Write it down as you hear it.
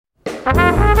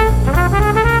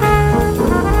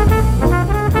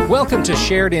Welcome to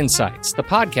Shared Insights, the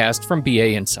podcast from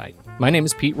BA Insight. My name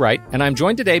is Pete Wright, and I'm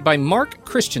joined today by Mark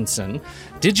Christensen,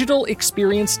 Digital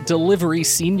Experience Delivery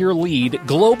Senior Lead,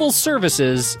 Global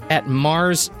Services at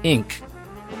Mars, Inc.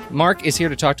 Mark is here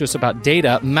to talk to us about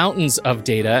data, mountains of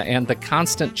data, and the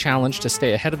constant challenge to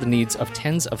stay ahead of the needs of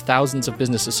tens of thousands of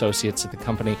business associates at the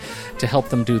company to help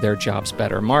them do their jobs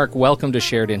better. Mark, welcome to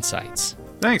Shared Insights.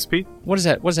 Thanks, Pete. What does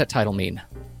that title mean?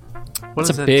 What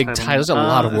It's a big title. There's a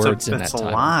lot of words in that title.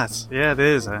 That's a lot. Yeah, it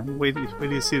is. Wait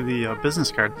till you see the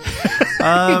business card.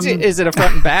 Is it a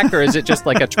front and back, or is it just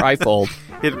like a trifold?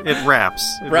 It wraps.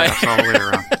 It wraps all the way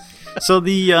around.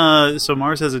 So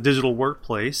Mars has a digital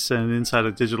workplace, and inside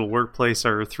a digital workplace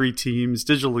are three teams: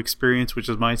 Digital Experience, which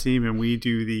is my team, and we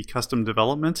do the custom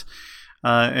development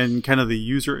and kind of the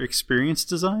user experience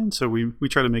design. So we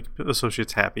try to make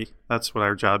associates happy. That's what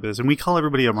our job is, and we call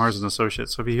everybody at Mars an associate.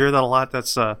 So if you hear that a lot,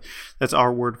 that's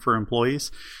our word for employees.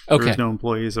 Okay. There's no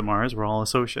employees at Mars. We're all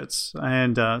associates,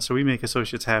 and so we make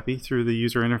associates happy through the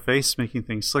user interface, making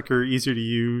things slicker, easier to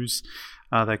use.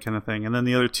 That kind of thing. And then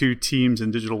the other two teams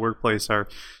in Digital Workplace are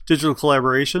Digital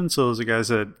Collaboration. So those are guys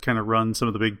that kind of run some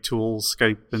of the big tools,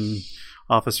 Skype and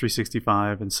Office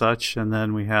 365 and such. And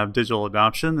then we have Digital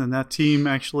Adoption. And that team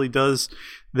actually does,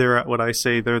 they're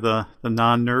the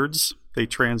non-nerds. They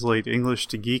translate English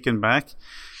to geek and back.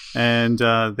 And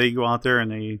they go out there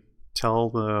and they tell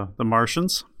the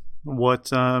Martians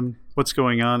what's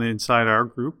going on inside our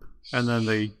group. And then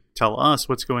they tell us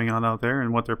what's going on out there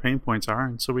and what their pain points are,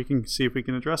 and so we can see if we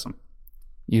can address them.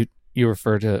 You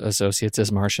refer to associates as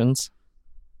Martians?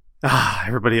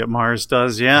 Everybody at Mars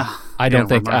does, yeah. I don't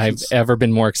think I've ever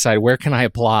been more excited. Where can I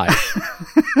apply?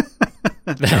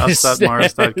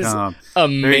 Jobs.mars.com.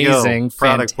 Amazing,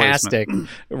 fantastic.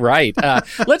 Right.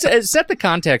 Let's set the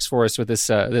context for us with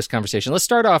this conversation. Let's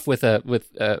start off with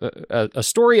a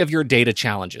story of your data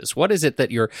challenges. What is it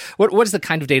that what is the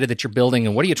kind of data that you're building,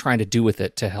 and what are you trying to do with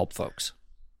it to help folks?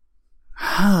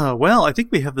 Well, I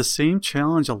think we have the same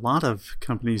challenge a lot of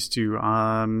companies do.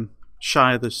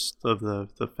 Shy of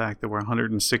the fact that we're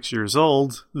 106 years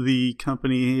old, the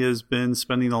company has been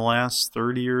spending the last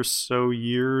 30 or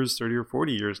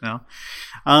 40 years now,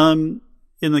 in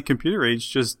the computer age,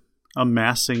 just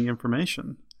amassing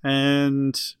information.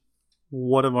 And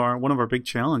one of our big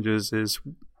challenges is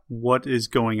what is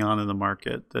going on in the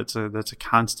market. That's a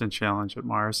constant challenge at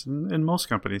Mars and in most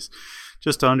companies,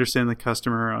 just to understand the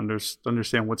customer,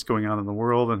 understand what's going on in the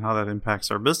world and how that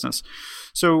impacts our business.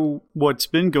 So what's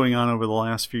been going on over the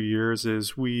last few years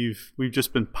is we've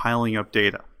just been piling up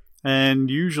data, and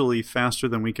usually faster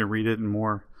than we can read it, and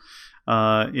more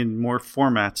in more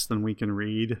formats than we can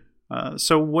read.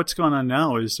 So what's going on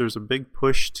now is there's a big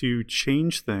push to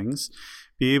change things,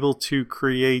 be able to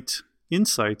create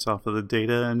insights off of the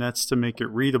data, and that's to make it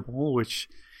readable, which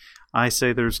I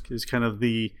say is kind of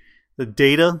the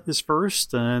data is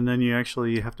first, and then you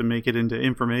actually have to make it into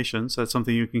information. So that's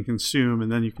something you can consume,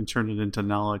 and then you can turn it into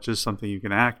knowledge, is something you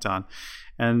can act on.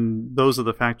 And those are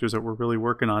the factors that we're really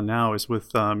working on now, is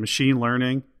with machine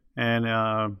learning and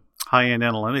high-end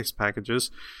analytics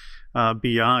packages,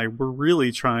 BI. We're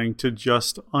really trying to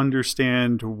just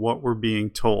understand what we're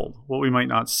being told, what we might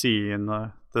not see, and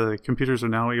the computers are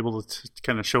now able to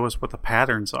kind of show us what the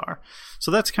patterns are.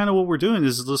 So that's kind of what we're doing,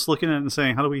 is just looking at it and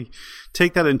saying, how do we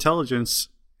take that intelligence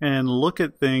and look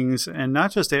at things and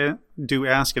not just do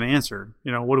ask and answer,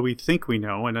 what do we think we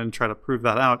know, and then try to prove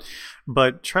that out,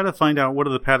 but try to find out what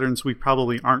are the patterns we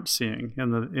probably aren't seeing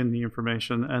in the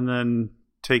information, and then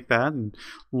take that and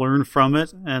learn from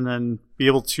it, and then be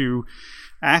able to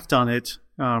act on it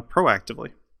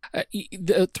proactively.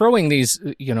 Throwing these,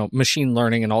 machine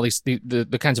learning and all these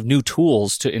the kinds of new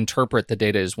tools to interpret the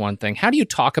data is one thing. How do you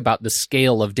talk about the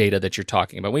scale of data that you're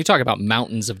talking about? When you talk about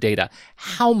mountains of data,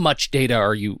 how much data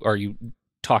are you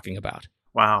talking about?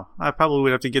 Wow, I probably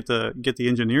would have to get the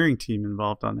engineering team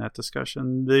involved on that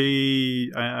discussion.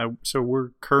 So we're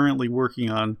currently working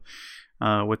on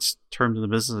what's termed in the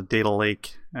business a data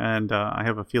lake, and I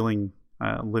have a feeling,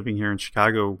 living here in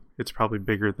Chicago, it's probably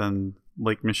bigger than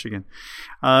Lake Michigan.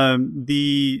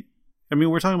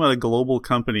 We're talking about a global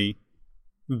company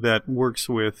that works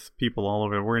with people all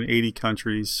over. We're in 80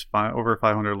 countries, over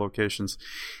 500 locations.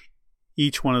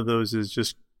 Each one of those is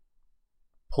just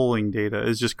pulling data,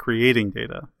 is just creating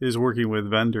data, is working with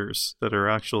vendors that are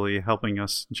actually helping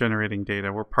us generating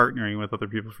data. We're partnering with other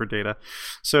people for data.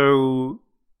 So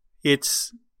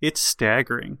it's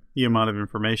staggering, the amount of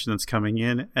information that's coming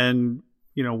in. And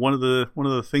one of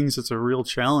the things that's a real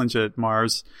challenge at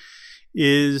Mars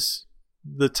is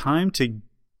the time to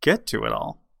get to it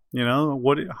all.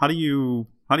 How do you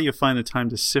find the time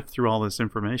to sift through all this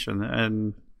information,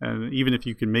 and even if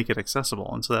you can make it accessible?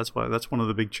 And so that's one of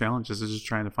the big challenges, is just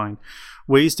trying to find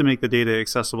ways to make the data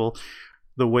accessible,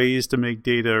 the ways to make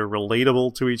data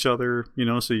relatable to each other,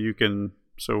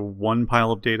 so one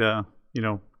pile of data,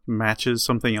 matches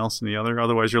something else in the other.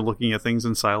 Otherwise, you're looking at things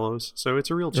in silos. So it's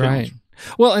a real challenge. Right.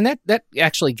 Well, and that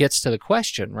actually gets to the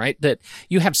question, right? That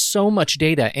you have so much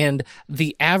data, and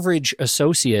the average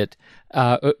associate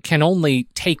can only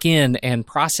take in and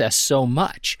process so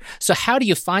much. So how do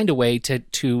you find a way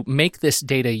to make this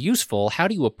data useful? How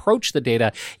do you approach the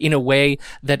data in a way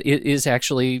that it is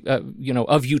actually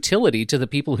of utility to the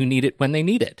people who need it when they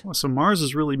need it? Well, so Mars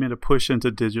has really made a push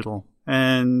into digital.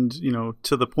 And,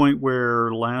 to the point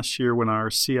where last year when our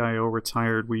CIO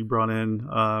retired, we brought in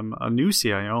a new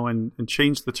CIO and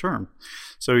changed the term.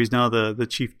 So he's now the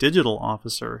Chief Digital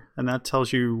Officer. And that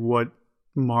tells you what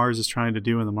Mars is trying to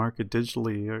do in the market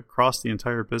digitally across the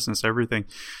entire business, everything.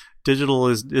 Digital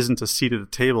isn't a seat at the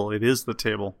table. It is the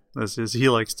table, as he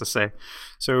likes to say.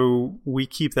 So we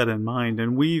keep that in mind.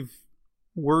 And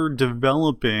we're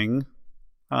developing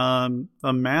a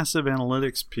massive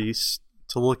analytics piece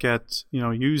to look at,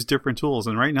 use different tools.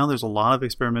 And right now there's a lot of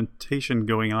experimentation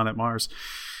going on at Mars,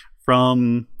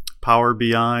 from Power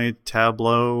BI,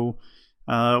 Tableau.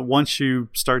 Once you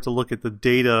start to look at the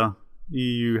data,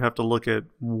 you have to look at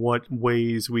what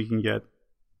ways we can get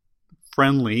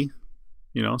friendly.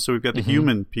 So we've got the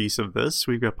human piece of this.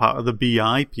 We've got the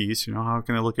BI piece. How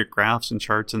can I look at graphs and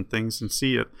charts and things and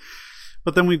see it?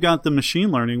 But then we've got the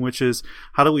machine learning, which is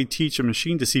how do we teach a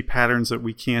machine to see patterns that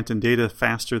we can't in data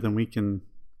faster than we can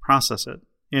process it,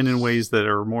 and in ways that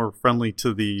are more friendly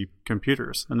to the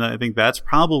computers. And I think that's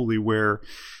probably where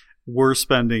we're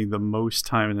spending the most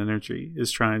time and energy,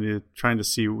 is trying to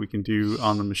see what we can do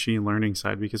on the machine learning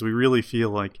side, because we really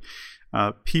feel like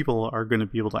people are going to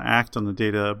be able to act on the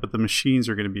data, but the machines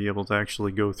are going to be able to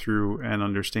actually go through and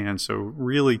understand. So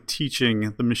really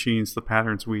teaching the machines the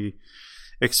patterns we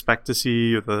expect to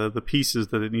see, the pieces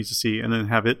that it needs to see, and then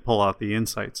have it pull out the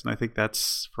insights. And I think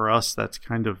that's, for us, that's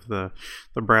kind of the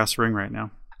brass ring right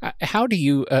now. How do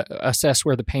you assess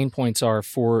where the pain points are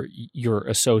for your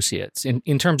associates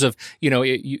in terms of, you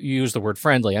use the word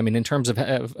friendly. I mean, in terms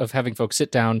of having folks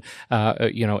sit down,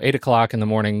 8:00 in the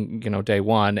morning, day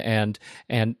one, and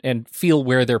feel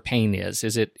where their pain is.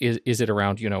 Is it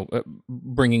around,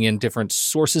 bringing in different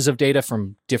sources of data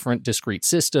from different discrete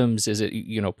systems? Is it,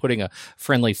 putting a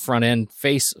friendly front end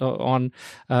face on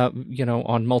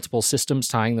multiple systems,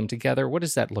 tying them together? What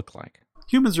does that look like?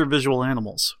 Humans are visual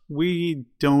animals. We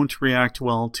don't react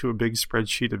well to a big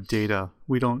spreadsheet of data.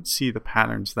 We don't see the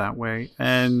patterns that way.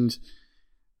 And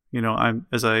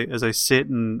as I sit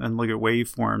and look at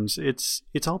waveforms,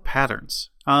 it's all patterns.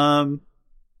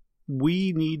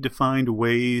 We need to find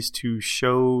ways to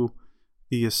show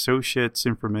the associates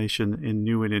information in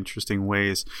new and interesting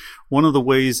ways. One of the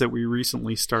ways that we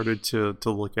recently started to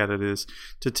look at it is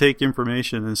to take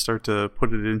information and start to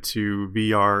put it into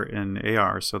VR and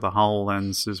AR. So the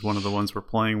HoloLens is one of the ones we're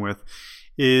playing with.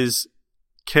 Is,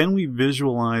 can we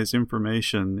visualize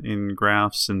information in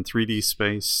graphs and 3D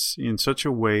space in such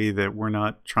a way that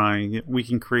we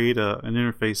can create an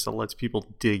interface that lets people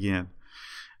dig in.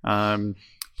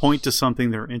 Point to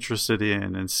something they're interested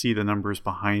in and see the numbers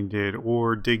behind it,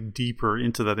 or dig deeper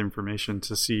into that information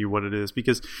to see what it is.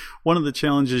 Because one of the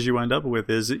challenges you end up with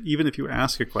is, even if you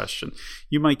ask a question,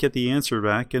 you might get the answer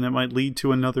back and it might lead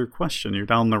to another question. You're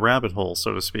down the rabbit hole,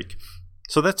 so to speak.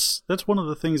 So that's one of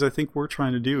the things I think we're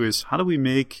trying to do, is how do we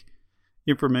make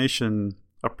information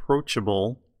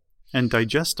approachable and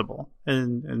digestible?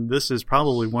 And this is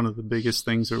probably one of the biggest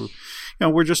things that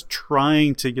we're just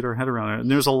trying to get our head around it.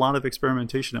 And there's a lot of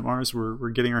experimentation at Mars. We're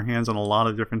getting our hands on a lot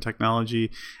of different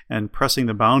technology and pressing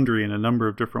the boundary in a number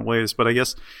of different ways. But I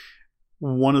guess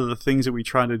one of the things that we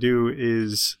try to do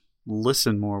is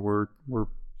listen more. We're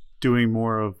doing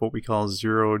more of what we call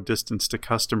zero distance to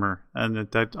customer, and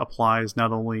that applies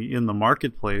not only in the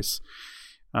marketplace,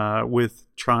 with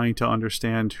trying to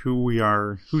understand who we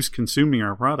are, who's consuming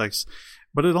our products,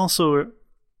 but it also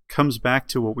comes back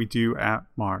to what we do at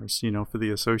Mars, for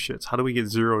the associates. How do we get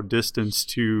zero distance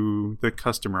to the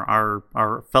customer,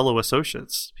 our fellow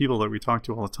associates, people that we talk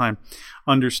to all the time,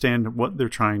 understand what they're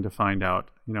trying to find out,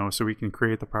 so we can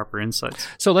create the proper insights.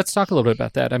 So let's talk a little bit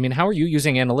about that. I mean, how are you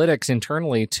using analytics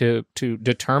internally to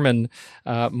determine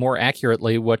more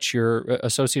accurately what your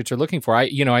associates are looking for?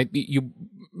 You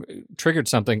triggered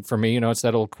something for me. It's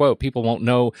that old quote: people won't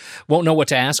know what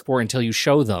to ask for until you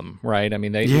show them, right? I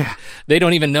mean, they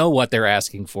don't even know what they're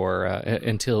asking for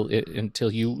until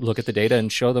you look at the data and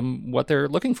show them what they're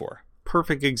looking for.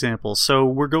 perfect example. So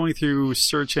we're going through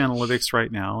search analytics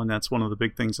right now, and that's one of the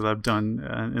big things that I've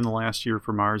done in the last year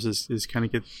for Mars is kind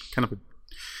of get kind of a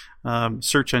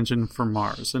search engine for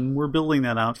Mars, and we're building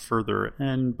that out further.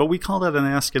 But we call that an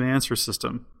ask and answer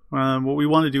system. What we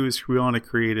want to do is we want to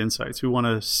create insights. We want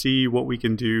to see what we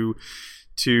can do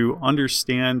to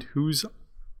understand who's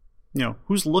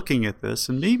looking at this,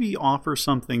 and maybe offer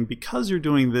something. Because you're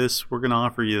doing this, we're going to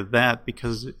offer you that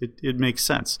because it makes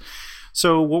sense.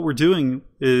 So what we're doing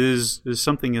is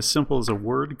something as simple as a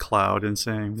word cloud and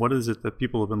saying, what is it that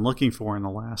people have been looking for in the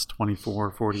last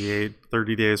 24, 48,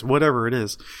 30 days, whatever it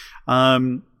is.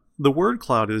 The word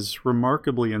cloud is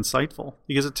remarkably insightful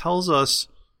because it tells us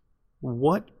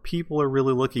what people are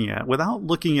really looking at without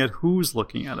looking at who's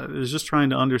looking at it. It's just trying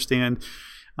to understand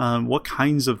what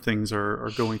kinds of things are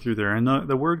going through there. And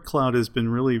the word cloud has been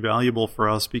really valuable for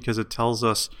us because it tells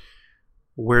us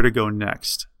where to go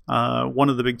next. One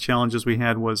of the big challenges we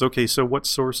had was, okay, so what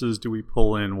sources do we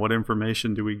pull in? What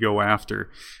information do we go after?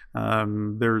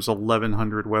 There's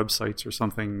 1,100 websites or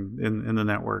something in the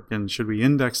network, and should we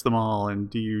index them all? And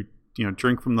do you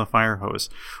drink from the fire hose?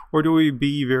 Or do we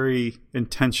be very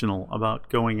intentional about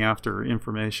going after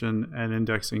information and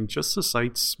indexing just the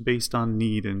sites based on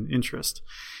need and interest?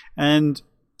 And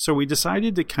so we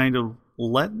decided to kind of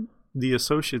let the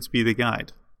associates be the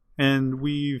guide. And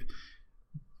we've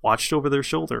watched over their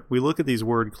shoulder. We look at these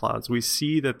word clouds. We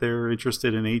see that they're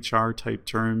interested in HR type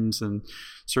terms and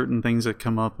certain things that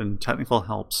come up in technical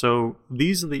help. So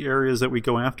these are the areas that we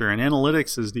go after. And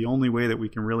analytics is the only way that we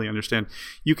can really understand.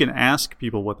 You can ask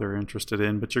people what they're interested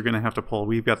in, but you're going to have to pull.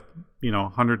 We've got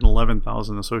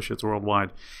 111,000 associates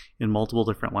worldwide in multiple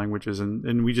different languages,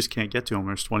 and we just can't get to them.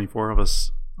 There's 24 of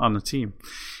us on the team.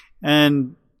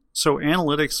 And so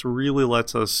analytics really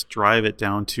lets us drive it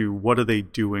down to what are they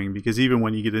doing, because even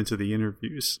when you get into the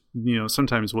interviews,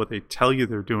 sometimes what they tell you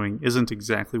they're doing isn't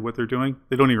exactly what they're doing.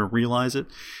 They don't even realize it.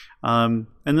 And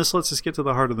this lets us get to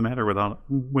the heart of the matter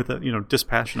with it,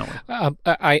 dispassionately.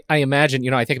 I imagine,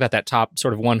 I think about that top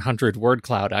sort of 100 word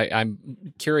cloud. I'm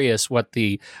curious what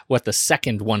the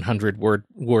second 100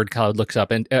 word cloud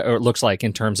looks like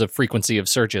in terms of frequency of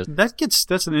searches.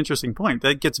 That's an interesting point.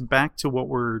 That gets back to what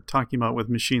we're talking about with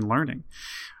machine learning.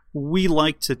 We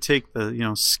like to take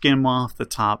the, skim off the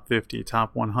top 50,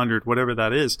 top 100, whatever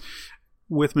that is.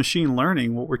 With machine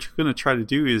learning, what we're going to try to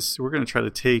do is we're going to try to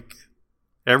take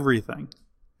everything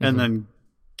and then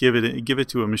give it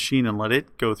to a machine and let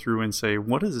it go through and say,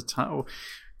 what is it?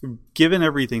 Given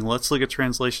everything, let's look at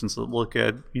translations. Let's look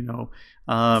at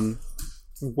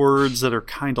words that are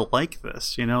kind of like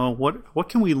this. What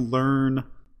can we learn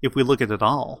if we look at it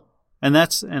all? And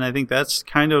I think that's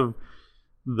kind of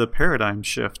the paradigm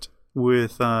shift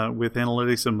with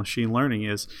analytics and machine learning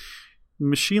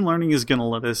is going to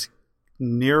let us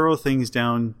narrow things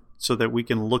down so that we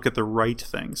can look at the right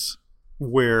things.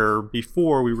 Where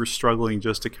before we were struggling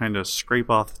just to kind of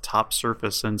scrape off the top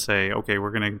surface and say, okay,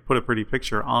 we're going to put a pretty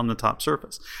picture on the top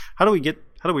surface. How do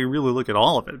we really look at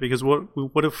all of it? Because what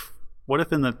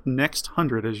if in the next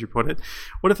 100, as you put it,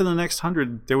 what if in the next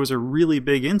 100 there was a really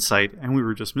big insight and we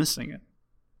were just missing it?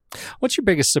 What's your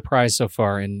biggest surprise so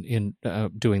far in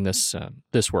doing this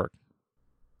work?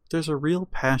 There's a real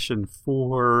passion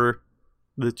for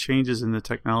the changes in the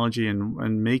technology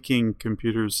and making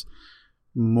computers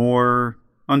more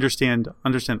understand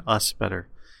us better.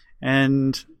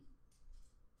 And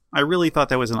I really thought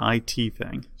that was an IT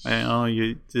thing. All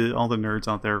the nerds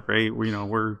out there, right?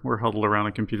 We're huddled around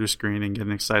a computer screen and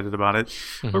getting excited about it.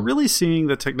 But really seeing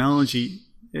the technology,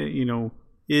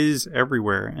 is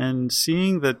everywhere, and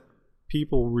seeing that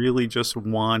people really just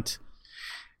want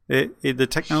it. The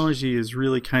technology is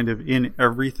really kind of in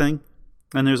everything.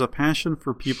 And there's a passion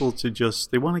for people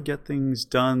they want to get things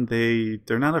done.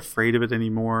 They're not afraid of it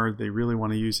anymore. They really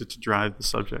want to use it to drive the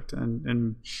subject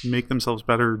and make themselves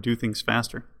better, do things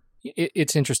faster.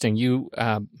 It's interesting. You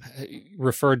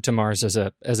referred to Mars as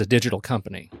a digital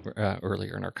company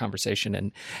earlier in our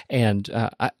conversation, and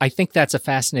I think that's a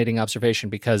fascinating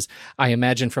observation because I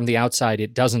imagine from the outside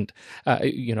it doesn't.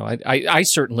 I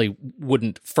certainly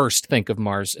wouldn't first think of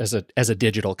Mars as a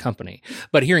digital company,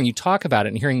 but hearing you talk about it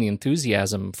and hearing the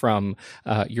enthusiasm from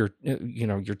your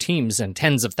teams and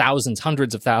tens of thousands,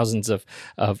 hundreds of thousands of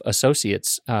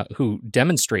associates who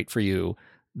demonstrate for you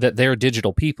that they're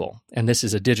digital people and this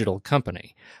is a digital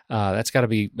company. That's got to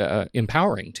be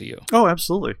empowering to you. Oh,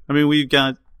 absolutely. I mean, we've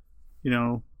got,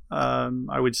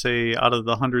 I would say out of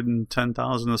the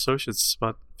 110,000 associates,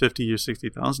 about 50 or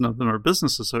 60,000 of them are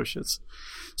business associates.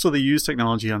 So they use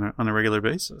technology on a regular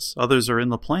basis. Others are in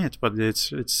the plant, but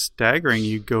it's staggering.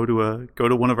 You go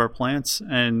to one of our plants,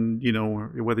 and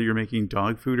whether you're making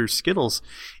dog food or Skittles,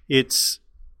 it's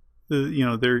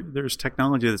there's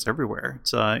technology that's everywhere.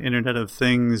 It's Internet of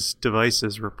Things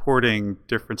devices reporting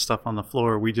different stuff on the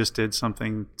floor. We just did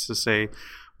something to say,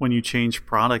 when you change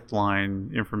product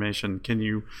line information,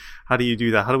 how do you do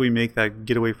that? How do we make that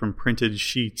get away from printed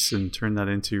sheets and turn that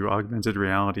into augmented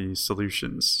reality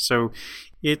solutions? So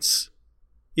it's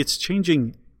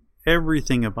changing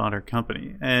everything about our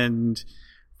company. And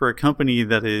for a company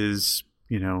that is,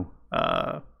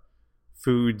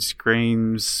 foods,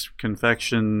 grains,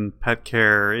 confection, pet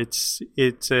care, it's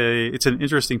an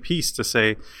interesting piece to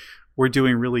say, we're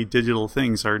doing really digital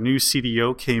things. Our new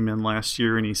CDO came in last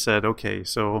year and he said, okay,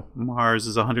 so Mars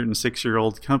is a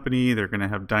 106-year-old company. They're going to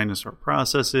have dinosaur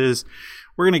processes.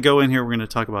 We're going to go in here. We're going to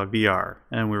talk about VR.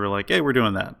 And we were like, hey, we're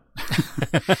doing that.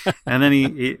 and then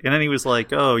he was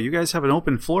like, oh, you guys have an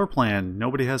open floor plan.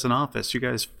 Nobody has an office. You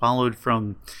guys followed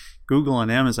from Google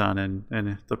and Amazon.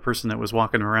 And the person that was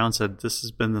walking around said, this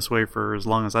has been this way for as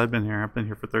long as I've been here. I've been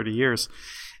here for 30 years.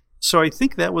 So I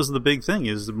think that was the big thing,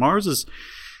 is Mars is...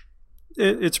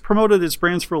 It's promoted its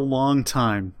brands for a long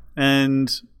time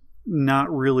and not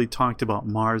really talked about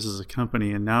Mars as a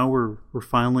company. And now we're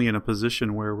finally in a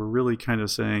position where we're really kind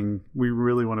of saying we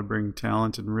really want to bring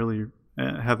talent and really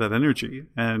have that energy.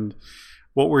 And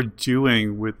what we're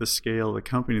doing with the scale of the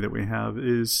company that we have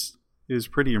is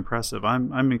pretty impressive.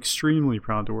 I'm extremely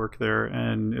proud to work there,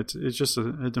 and it's just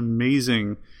it's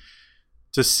amazing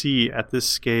to see at this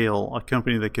scale a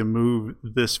company that can move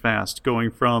this fast, going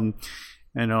from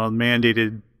a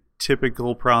mandated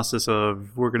typical process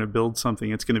of we're going to build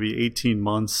something, it's going to be 18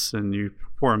 months and you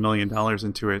pour $1 million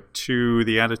into it, to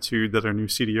the attitude that our new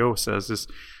CDO says is,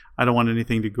 I don't want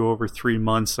anything to go over 3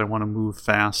 months. I want to move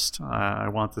fast. I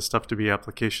want this stuff to be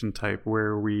application type,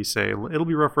 where we say it'll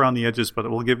be rough around the edges,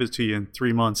 but we'll give it to you in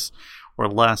 3 months or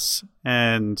less,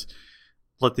 and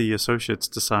let the associates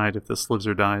decide if this lives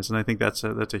or dies. And I think that's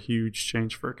a huge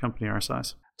change for a company our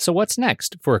size. So what's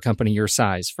next for a company your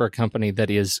size, for a company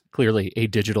that is clearly a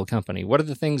digital company? What are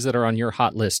the things that are on your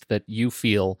hot list that you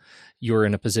feel you're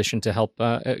in a position to help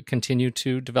continue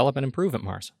to develop and improve at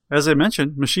Mars? As I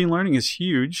mentioned, machine learning is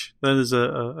huge. That is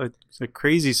a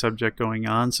crazy subject going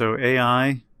on. So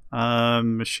AI,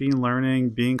 machine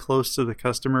learning, being close to the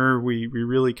customer, we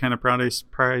really kind of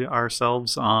pride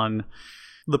ourselves on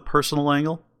the personal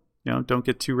angle. Don't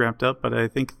get too wrapped up, but I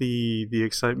think the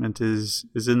excitement is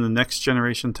in the next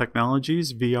generation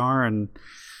technologies. VR and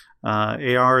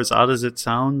AR, as odd as it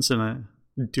sounds, and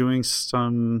doing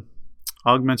some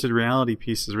augmented reality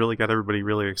pieces really got everybody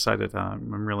really excited.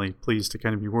 I'm really pleased to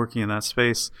kind of be working in that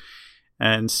space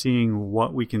and seeing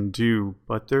what we can do.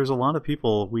 But there's a lot of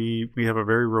people. We have a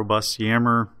very robust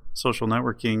Yammer social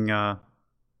networking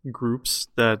groups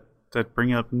that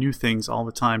bring up new things all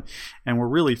the time. And we're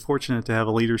really fortunate to have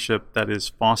a leadership that is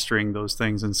fostering those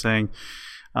things and saying,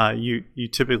 you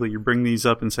typically bring these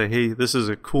up and say, hey, this is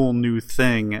a cool new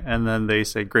thing. And then they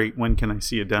say, great, when can I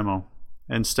see a demo?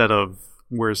 Instead of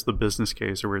where's the business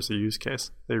case or where's the use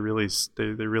case? They really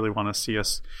want to see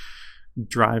us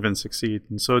drive and succeed.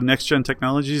 And so next gen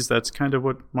technologies, that's kind of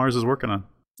what Mars is working on.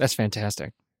 That's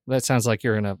fantastic. That sounds like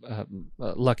you're in a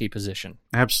lucky position.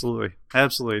 Absolutely.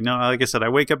 No, like I said, I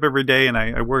wake up every day and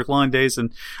I work long days,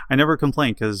 and I never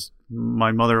complain, because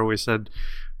my mother always said,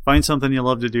 find something you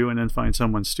love to do and then find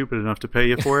someone stupid enough to pay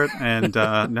you for it. And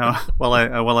no, while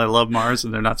I love Mars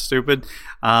and they're not stupid,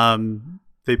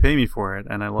 they pay me for it,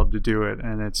 and I love to do it.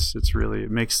 And it's really,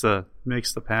 it makes the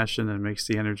passion and makes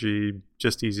the energy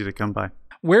just easy to come by.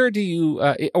 Where do you,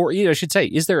 or I should say,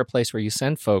 is there a place where you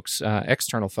send folks,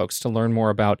 external folks, to learn more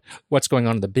about what's going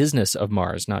on in the business of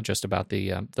Mars, not just about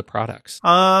the products?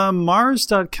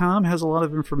 Mars.com has a lot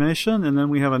of information, and then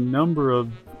we have a number of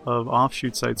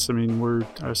offshoot sites. I mean, we're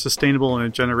Sustainable in a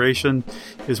Generation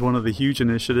is one of the huge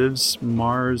initiatives.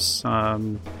 Mars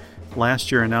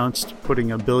last year announced putting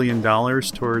 $1 billion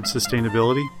towards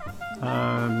sustainability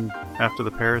after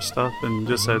the Paris stuff, and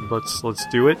just said let's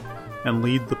do it and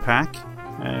lead the pack.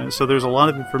 So there's a lot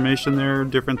of information there,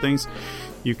 different things.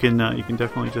 You can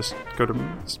definitely just go to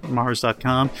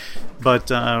Mars.com, but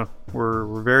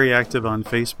we're very active on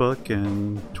Facebook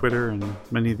and Twitter and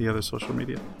many of the other social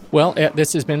media. Well,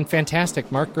 this has been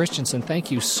fantastic, Mark Christensen. Thank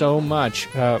you so much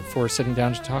for sitting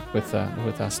down to talk with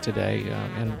us today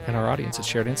and our audience at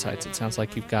Shared Insights. It sounds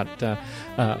like you've got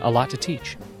a lot to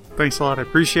teach. Thanks a lot. I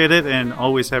appreciate it, and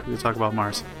always happy to talk about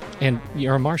Mars. And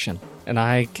you're a Martian. And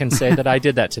I can say that I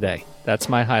did that today. That's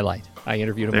my highlight. I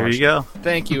interviewed a Martian. There you go.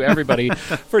 Thank you, everybody,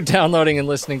 for downloading and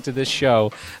listening to this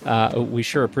show. We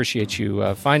sure appreciate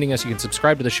you finding us. You can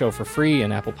subscribe to the show for free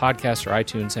in Apple Podcasts or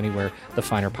iTunes, anywhere the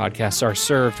finer podcasts are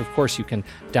served. Of course, you can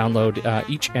download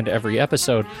each and every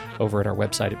episode over at our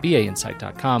website at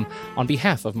bainsight.com. On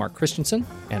behalf of Mark Christensen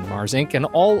and Mars Inc. and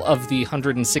all of the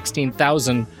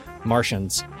 116,000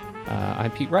 Martians, I'm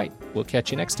Pete Wright. We'll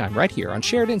catch you next time right here on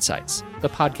Shared Insights, the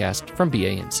podcast from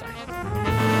BA Insight.